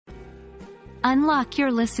Unlock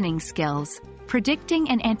your listening skills,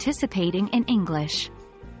 predicting and anticipating in English.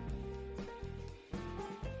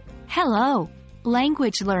 Hello,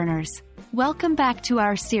 language learners. Welcome back to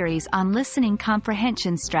our series on listening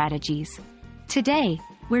comprehension strategies. Today,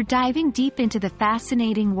 we're diving deep into the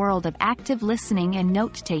fascinating world of active listening and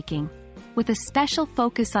note-taking, with a special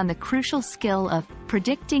focus on the crucial skill of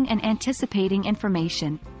predicting and anticipating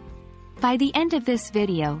information. By the end of this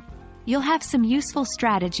video, you'll have some useful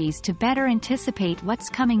strategies to better anticipate what's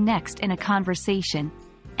coming next in a conversation,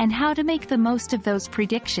 and how to make the most of those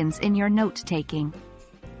predictions in your note-taking.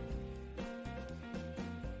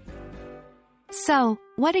 So,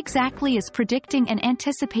 what exactly is predicting and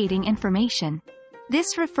anticipating information?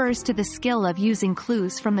 This refers to the skill of using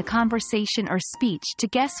clues from the conversation or speech to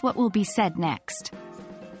guess what will be said next.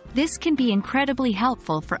 This can be incredibly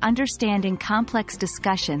helpful for understanding complex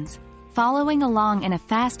discussions, following along in a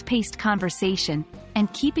fast-paced conversation,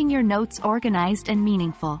 and keeping your notes organized and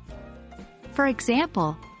meaningful. For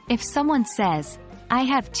example, if someone says, "I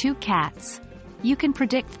have 2 cats," you can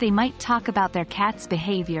predict they might talk about their cats'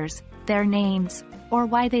 behaviors, their names, or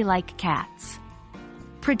why they like cats.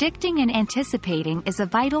 Predicting and anticipating is a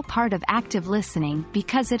vital part of active listening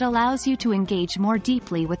because it allows you to engage more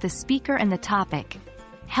deeply with the speaker and the topic,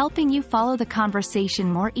 helping you follow the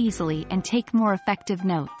conversation more easily and take more effective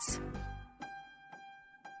notes.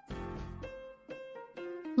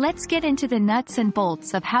 Let's get into the nuts and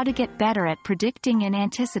bolts of how to get better at predicting and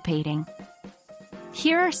anticipating.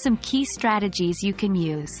 Here are some key strategies you can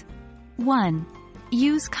use. 1.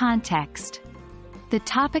 Use context. The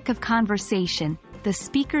topic of conversation, the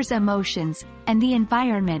speaker's emotions, and the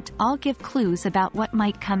environment all give clues about what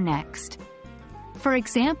might come next. For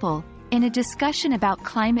example, in a discussion about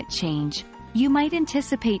climate change, you might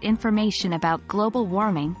anticipate information about global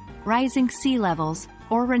warming, rising sea levels,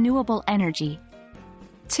 or renewable energy.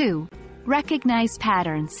 2. Recognize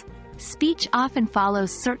patterns. Speech often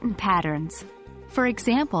follows certain patterns. For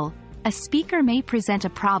example, a speaker may present a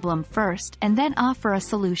problem first and then offer a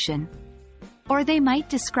solution. Or they might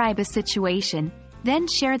describe a situation, then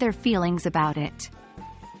share their feelings about it.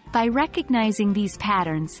 By recognizing these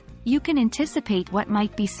patterns, you can anticipate what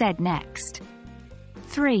might be said next.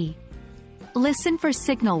 3. Listen for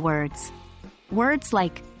signal words. Words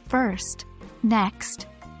like first, next,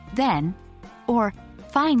 then, or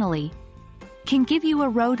finally can give you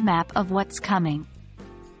a roadmap of what's coming.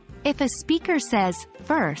 If a speaker says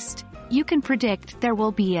first, you can predict there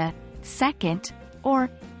will be a second or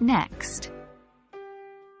next.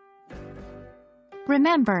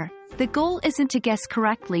 Remember, the goal isn't to guess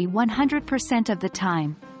correctly 100% of the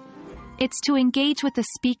time. It's to engage with the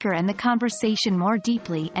speaker and the conversation more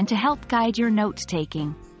deeply and to help guide your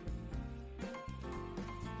note-taking.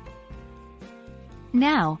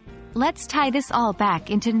 Now, let's tie this all back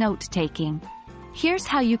into note-taking. Here's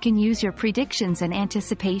how you can use your predictions and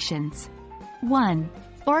anticipations. 1.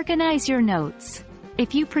 Organize your notes.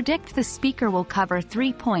 If you predict the speaker will cover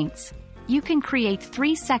 3 points, you can create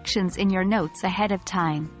 3 sections in your notes ahead of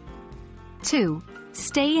time. 2.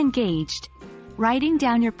 Stay engaged. Writing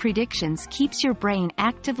down your predictions keeps your brain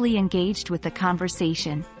actively engaged with the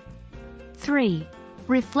conversation. 3.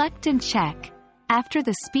 Reflect and check. After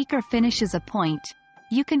the speaker finishes a point,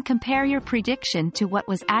 you can compare your prediction to what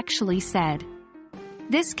was actually said.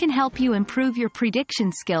 This can help you improve your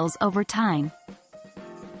prediction skills over time.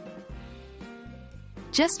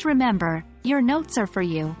 Just remember, your notes are for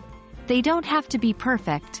you. They don't have to be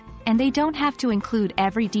perfect, and they don't have to include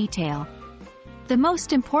every detail. The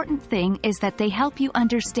most important thing is that they help you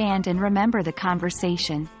understand and remember the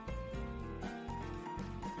conversation.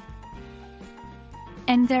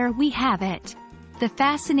 And there we have it. The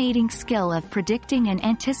fascinating skill of predicting and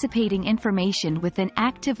anticipating information with an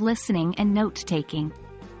active listening and note-taking.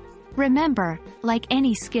 Remember, like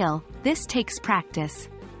any skill, this takes practice.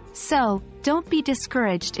 So, don't be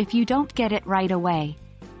discouraged if you don't get it right away.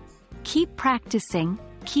 Keep practicing,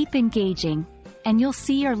 keep engaging, and you'll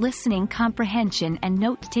see your listening comprehension and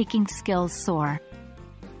note-taking skills soar.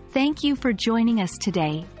 Thank you for joining us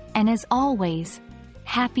today, and as always,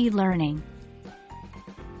 happy learning.